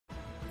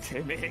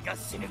Bro,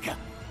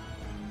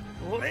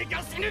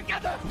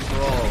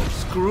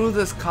 screw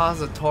this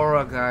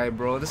Kazutora guy,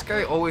 bro. This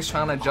guy always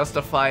trying to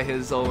justify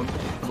his own,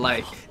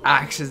 like,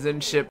 actions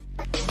and shit.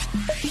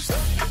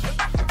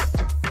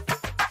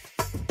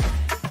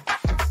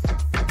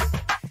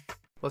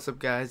 What's up,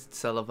 guys?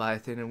 It's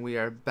Seleviathan, and we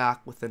are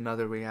back with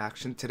another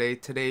reaction.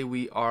 Today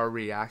we are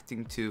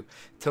reacting to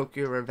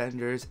Tokyo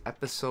Revengers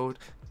episode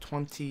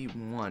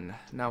 21.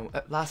 Now,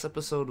 last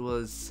episode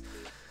was,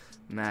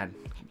 man,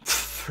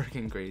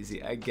 freaking crazy.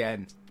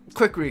 Again,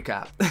 quick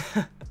recap.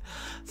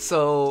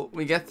 So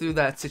we get through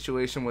that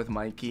situation with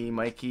Mikey.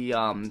 Mikey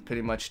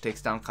pretty much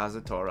takes down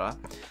Kazutora.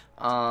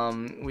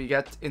 We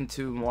get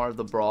into more of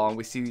the brawl.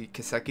 We see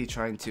Kiseki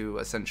trying to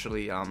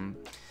essentially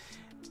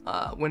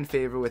win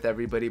favor with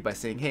everybody by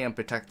saying, hey, I'm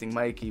protecting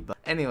Mikey. But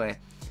anyway,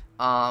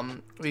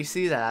 we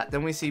see that.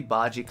 Then we see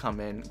Baji come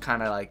in,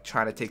 kind of like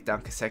trying to take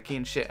down Kiseki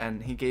and shit,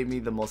 and he gave me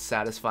the most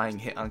satisfying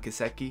hit on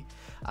Kiseki.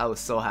 I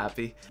was so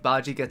happy.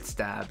 Baji gets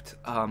stabbed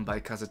by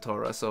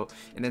Kazutora, so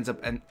it ends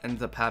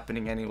up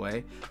happening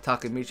anyway.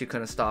 Takemichi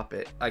couldn't stop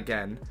it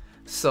again.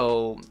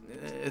 So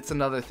it's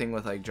another thing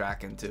with like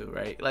Draken too,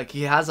 right? Like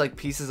he has like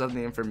pieces of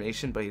the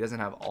information, but he doesn't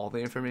have all the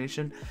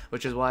information,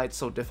 which is why it's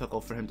so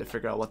difficult for him to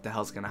figure out what the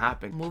hell's gonna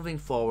happen. Moving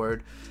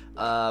forward,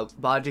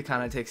 Baji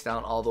kind of takes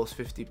down all those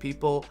 50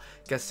 people,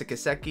 gets to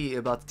Kiseki,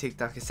 about to take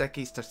down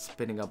Kiseki, starts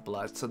spitting up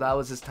blood. So that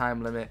was his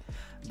time limit.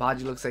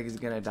 Baji looks like he's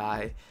gonna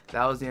die.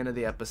 That was the end of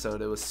the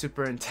episode. It was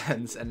super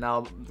intense, and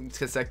now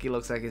Kiseki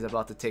looks like he's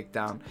about to take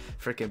down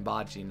freaking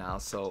Baji now.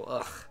 So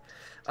ugh,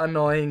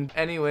 annoying.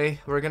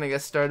 Anyway, we're gonna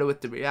get started with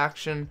the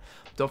reaction.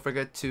 Don't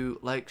forget to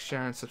like,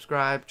 share, and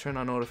subscribe. Turn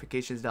on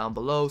notifications down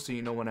below so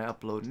you know when I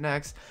upload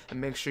next, and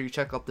make sure you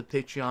check out the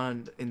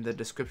Patreon in the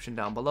description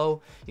down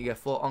below. You get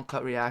full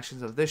uncut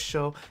reactions of this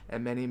show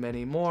and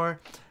many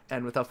more.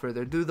 And without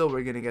further ado though,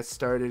 we're gonna get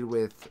started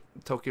with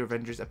Tokyo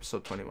Revengers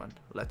episode 21.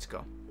 Let's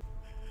go.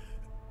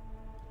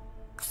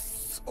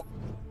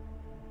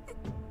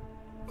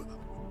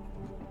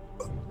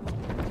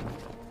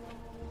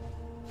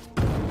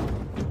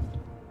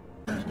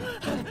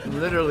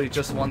 Literally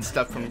just one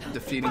step from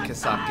defeating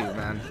Kiseki,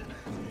 man.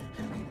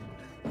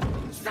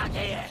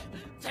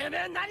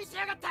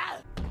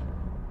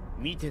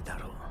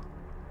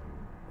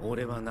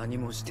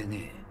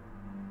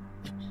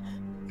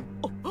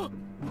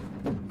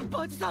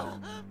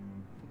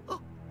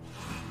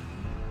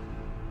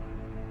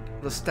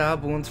 The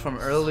stab wounds from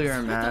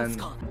earlier, man.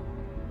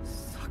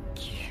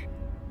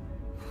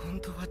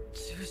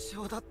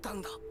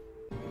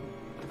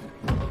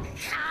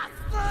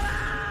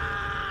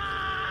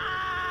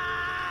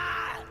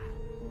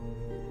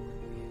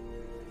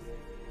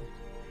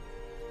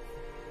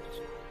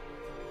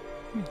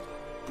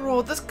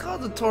 Bro, this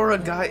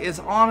Kazutora guy is,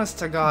 honest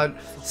to God,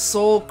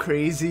 so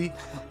crazy,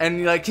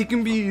 and like he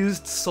can be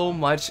used so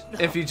much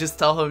if you just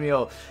tell him,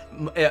 yo,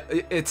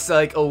 it's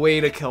like a way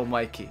to kill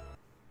Mikey.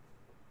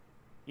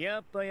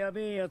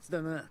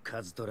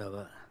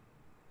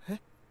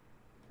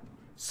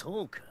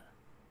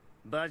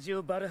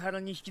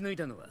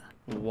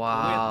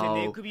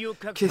 Wow,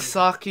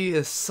 Kiseki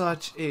is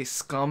such a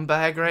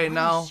scumbag right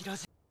now.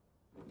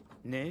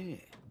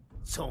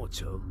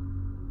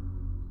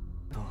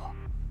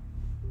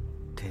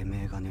 て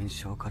めえが燃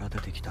焼から出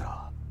てきた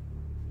ら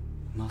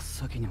真っ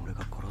先に俺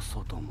が殺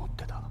そうと思っ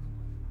てた。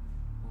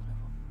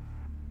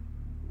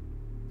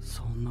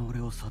そんな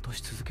俺を諭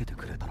し続けて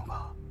くれたの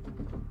が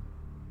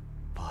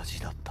バ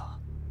ジだった。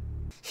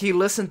 He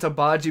listened to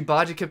Baji.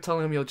 Baji kept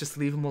telling him, yo, just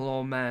leave him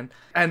alone, man.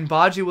 And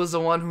Baji was the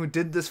one who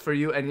did this for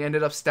you, and you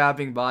ended up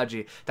stabbing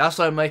Baji. That's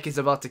why Mikey's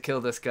about to kill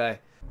this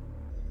guy.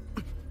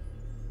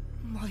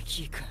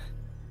 Mikey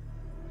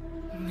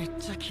君、めっ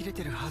ちゃキレ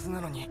てるはずな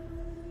のに。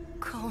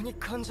 顔に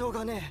感情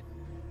がねえ。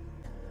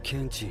ケ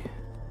ンチン、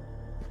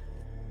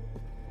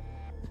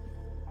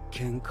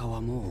喧嘩は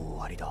もう終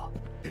わりだ。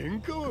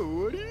喧嘩は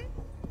終わり？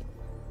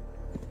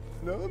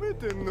なめ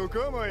てんの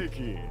かマイキ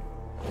ー。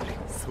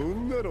そ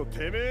んなの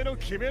てめえの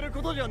決める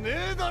ことじゃね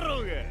えだ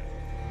ろうが。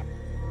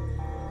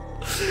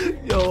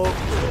Yo,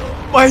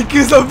 Mike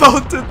is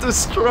about to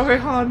destroy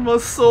Hanma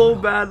so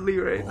badly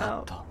right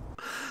now.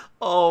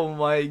 Oh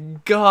my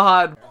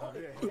god.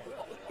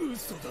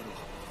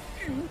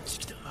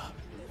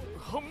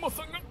 ハンマ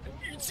さんが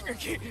一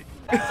撃。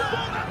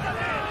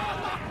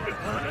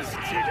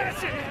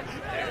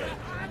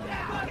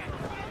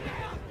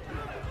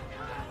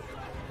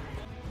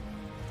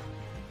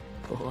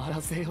終わら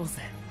せよう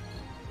ぜ、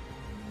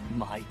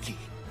マイキー。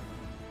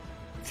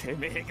て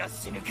めえが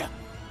死ぬか、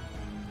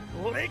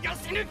俺が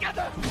死ぬか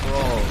だ。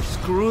 Bro,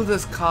 screw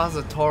this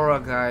Kazutora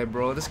guy,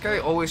 bro. This guy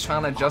always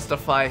trying to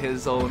justify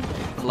his own,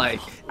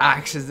 like,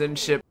 actions and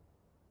shit.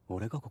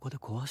 俺がここで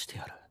壊して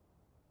やる。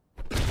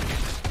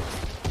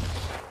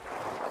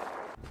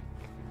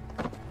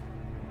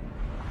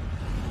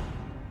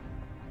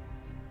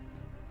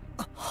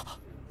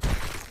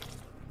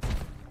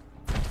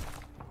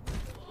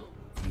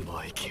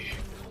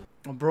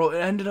 Bro,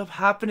 it ended up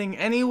happening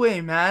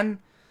anyway, man.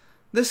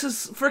 This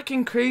is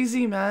freaking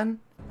crazy, man.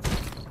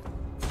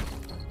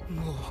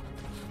 も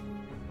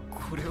う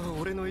これは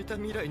俺のいた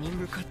未来に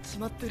向かっち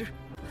まってる。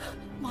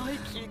マイ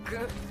キー君。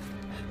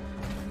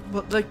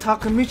 But like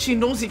Takemichi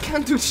knows he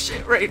can't do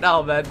shit right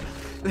now, man.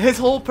 His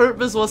whole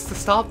purpose was to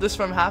stop this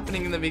from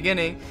happening in the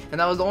beginning,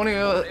 and that was the only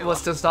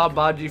was to stop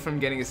Baji from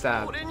getting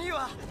stabbed. 俺に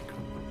は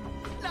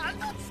何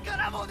の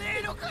力もね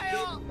えのか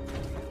よ。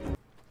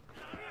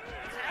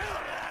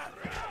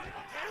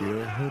や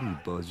は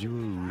りバジは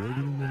裏切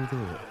り者だ。て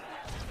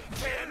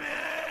め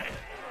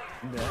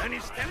え何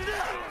してんだ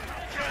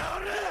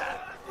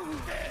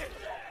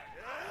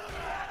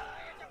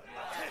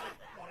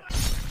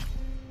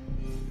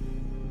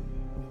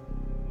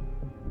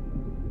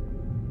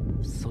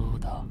そう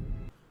だ。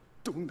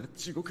どんな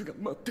地獄が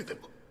待ってて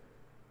も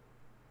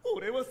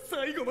俺は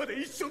最後ま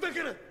で一緒だ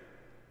から。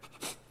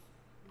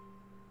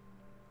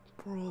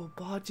 Bro,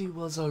 Baji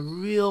was a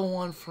real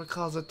one for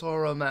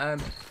Kazutora,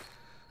 man.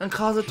 And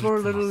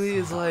Kazutora literally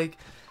is like,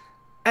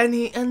 and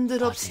he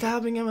ended up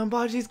stabbing him, and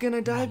Baji's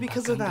gonna die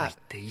because of that.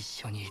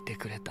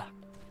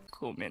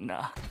 ごめん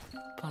な、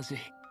バジ。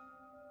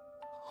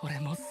俺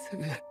もす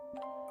ぐ。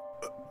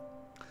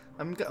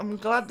I'm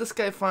glad this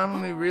guy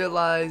finally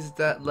realized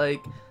that,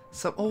 like,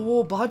 some.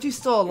 Oh, Baji's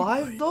still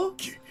alive though?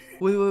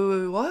 Wait,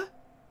 what?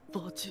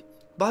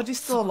 Baji's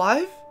still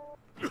alive?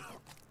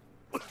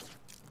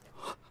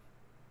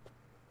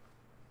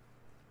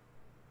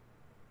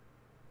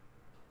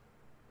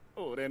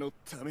 俺の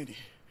ために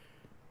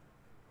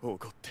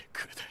怒って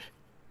くれて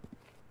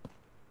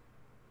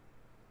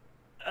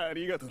あ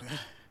りがとな。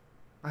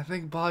 I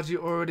think Baji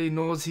already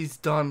knows he's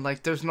done.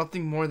 Like, there's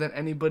nothing more that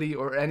anybody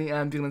or any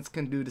ambulance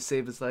can do to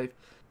save his life.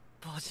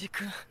 バジ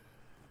君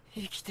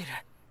生きてる。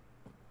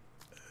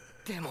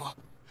でも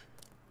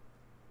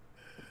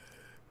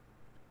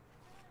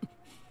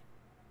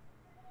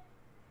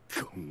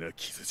こんな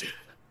傷じゃ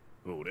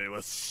俺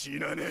は死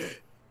なね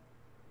え。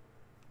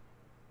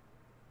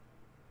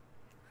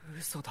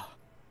嘘だ。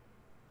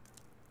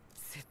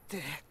設定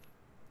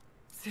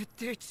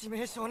致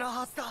命傷な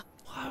はずだ。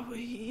 Why we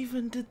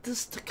even did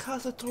this to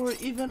Kazutora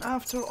even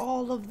after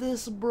all of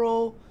this,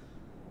 bro?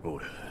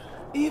 俺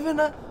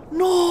Even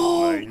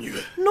no, お前には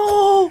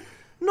no,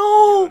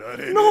 no, やら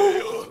れねえ no.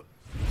 よ。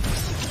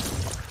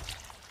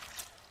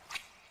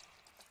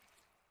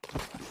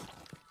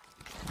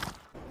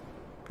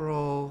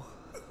 Bro.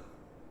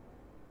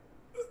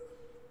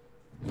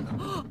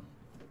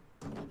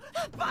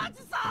 バ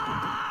ジさ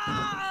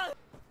ん。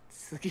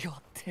次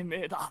はて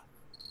めえだ。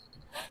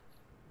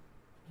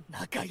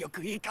仲良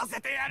く行か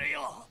せてやる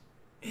よ。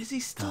 Is he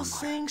still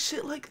saying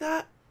shit like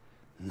that?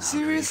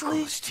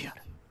 Seriously?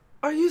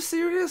 Are you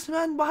serious,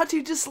 man?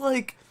 Baji just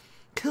like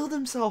killed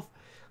himself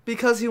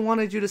because he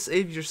wanted you to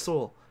save your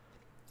soul.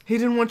 He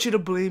didn't want you to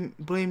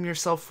blame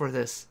yourself for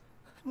this.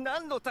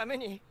 何のため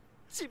に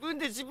自分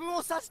で自分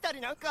を刺したり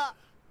なんか。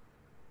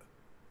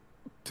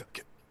だ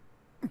け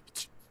道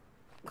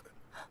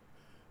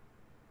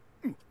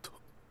もっと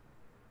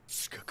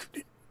近く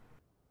に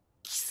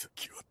奇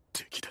跡は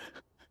敵だ。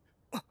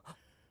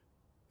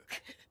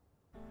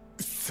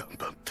3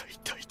番隊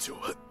隊長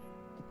は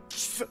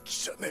奇跡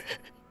じゃね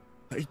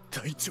え。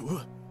隊長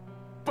は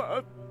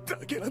バー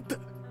だけなんだ。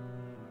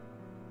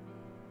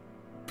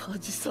バ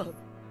ジさん。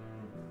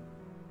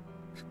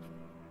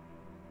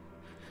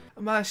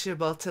 I'm actually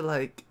about to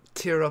like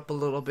tear up a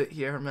little bit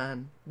here,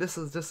 man. This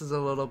is a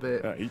little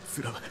bit. あい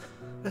つらは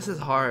This is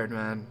hard,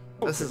 man.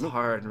 This is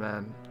hard,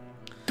 man.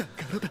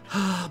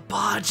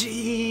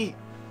 Baji!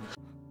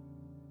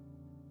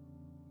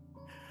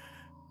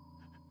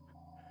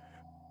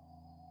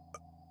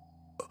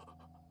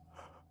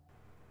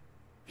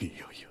 い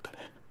よいよだ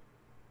ね。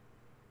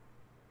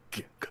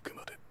幻覚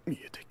まで見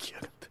えてきや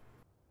がった。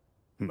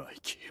マイ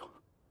キーを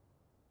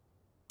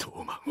ト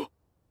ーマンを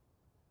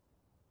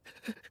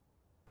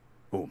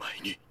お前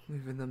に。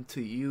 Leaving them to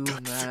you,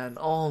 man.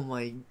 Oh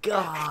my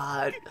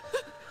god.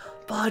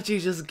 Baji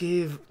just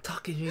gave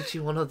Takemichi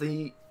one of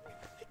the...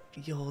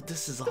 Yo,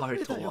 this is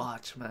hard to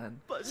watch,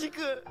 man. バジ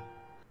君。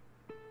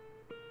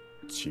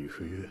チー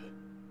フユ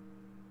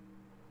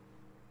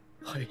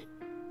はい。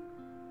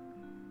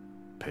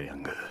ペヤ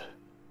ンが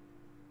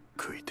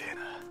食いてえ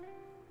な。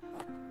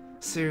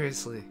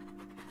 Seriously.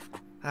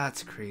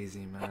 That's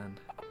crazy, man.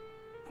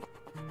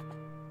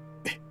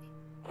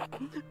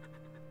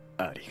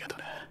 ありがと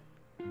な。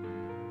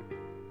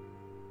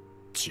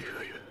チー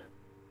フユ。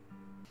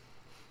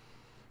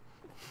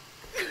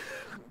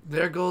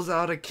 There goes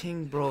out a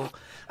king, bro.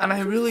 And I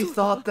really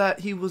thought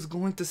that he was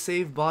going to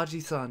save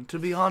Baji-san. To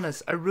be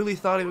honest, I really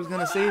thought he was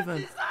going to save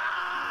him.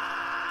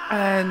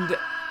 And...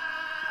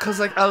 Cause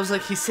like, I was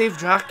like, he saved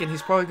Draken,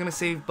 he's probably going to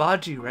save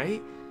Baji,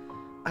 right?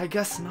 I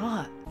guess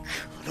not.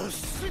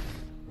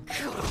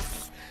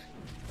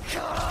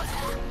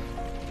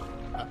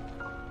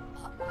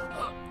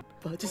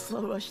 バジさ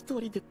んは一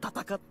人で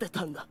戦って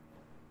たんだ。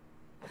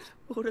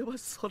俺は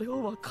それ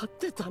を分かっ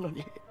てたの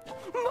に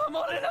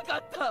守れなか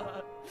っ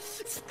た。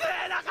救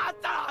えなかっ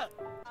た。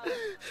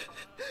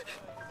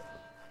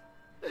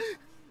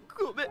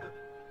ごめん、バ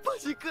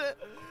ジ君。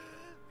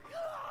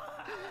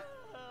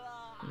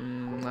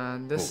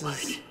Man, this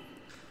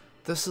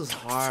This is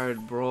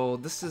hard, bro.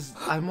 This is.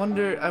 I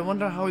wonder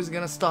how he's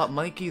gonna stop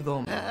Mikey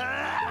though.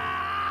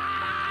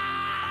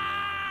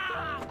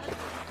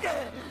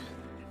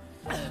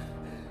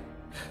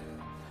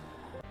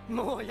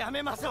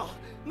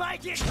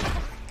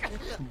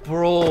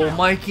 Bro,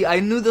 Mikey, I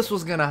knew this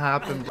was gonna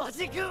happen.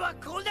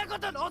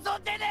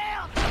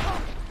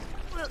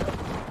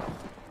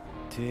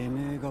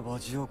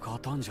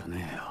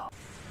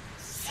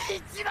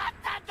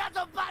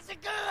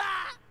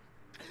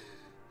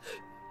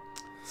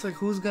 It's like,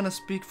 who's gonna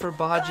speak for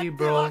Baji,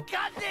 bro?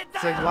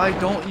 It's like, why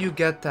don't you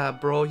get that,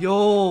 bro?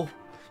 Yo,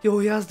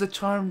 he has the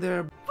charm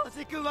there. Bro,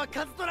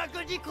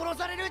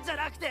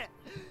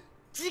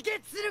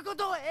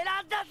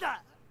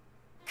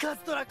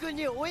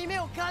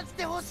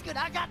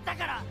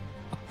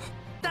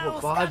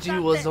 Baji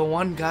was the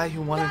one guy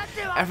who wanted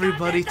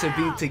everybody to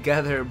be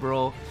together,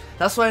 bro.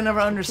 That's why I never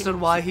understood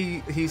why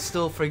he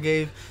still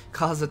forgave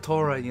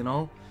Kazutora, you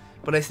know?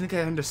 But I think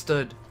I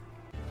understood.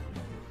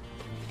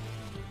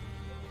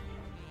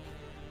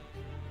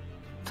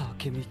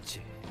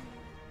 Takemichi.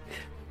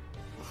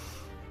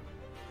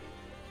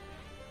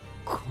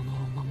 この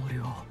お守り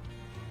は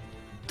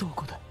ど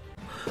こだ。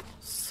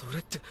それ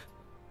って。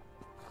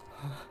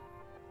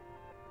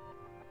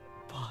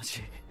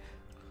Baji.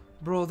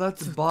 Bro,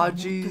 that's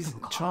Baji's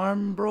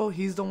charm, bro.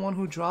 He's the one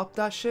who dropped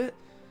that shit.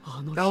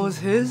 That was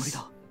his.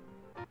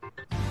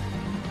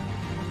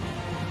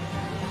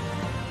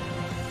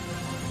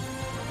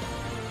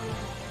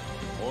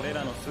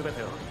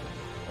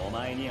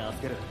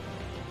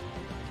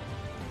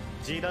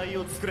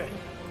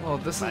 Oh,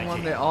 this is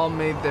when they all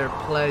made their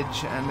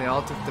pledge and they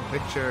all took the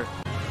picture.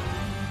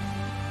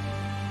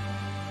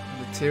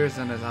 The tears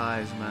in his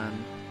eyes,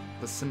 man.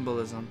 The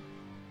symbolism.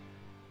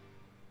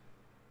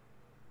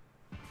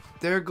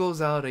 There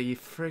goes out a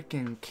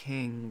freaking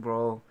king,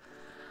 bro.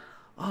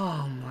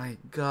 Oh my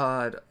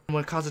god.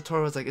 When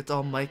Kazutora was like, it's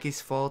all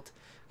Mikey's fault,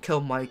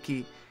 kill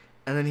Mikey.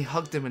 And then he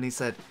hugged him and he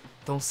said,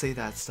 don't say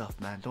that stuff,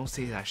 man. Don't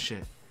say that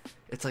shit.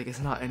 It's like,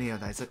 it's not any of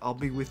that. It's like, I'll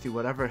be with you.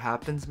 Whatever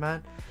happens,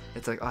 man.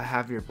 It's like, I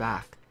have your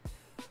back.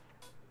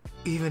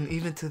 Even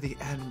to the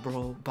end,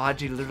 bro.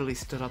 Baji literally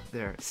stood up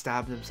there,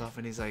 stabbed himself,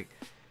 and he's like,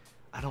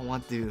 I don't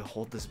want you to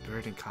hold this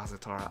burden,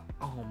 Kazutora.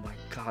 Oh my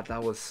god,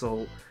 that was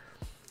so...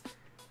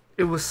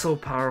 It was so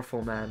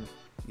powerful, man.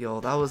 Yo,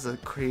 that was a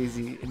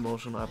crazy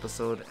emotional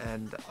episode,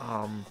 and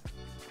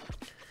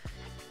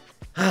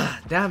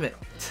damn it.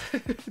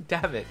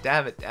 damn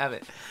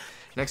it.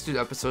 Next 3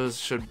 episodes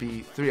should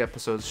be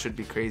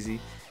crazy.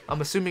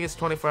 I'm assuming it's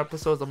 24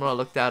 episodes. I'm gonna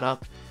look that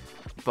up,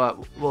 but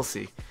we'll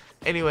see.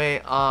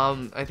 Anyway,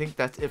 I think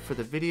that's it for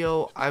the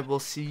video. I will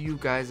see you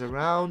guys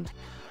around.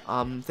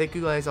 Thank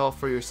you guys all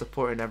for your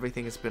support and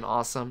everything. It's been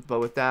awesome. But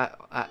with that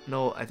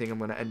note, I think I'm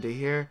gonna end it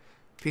here.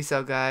 Peace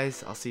out,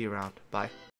 guys. I'll see you around. Bye.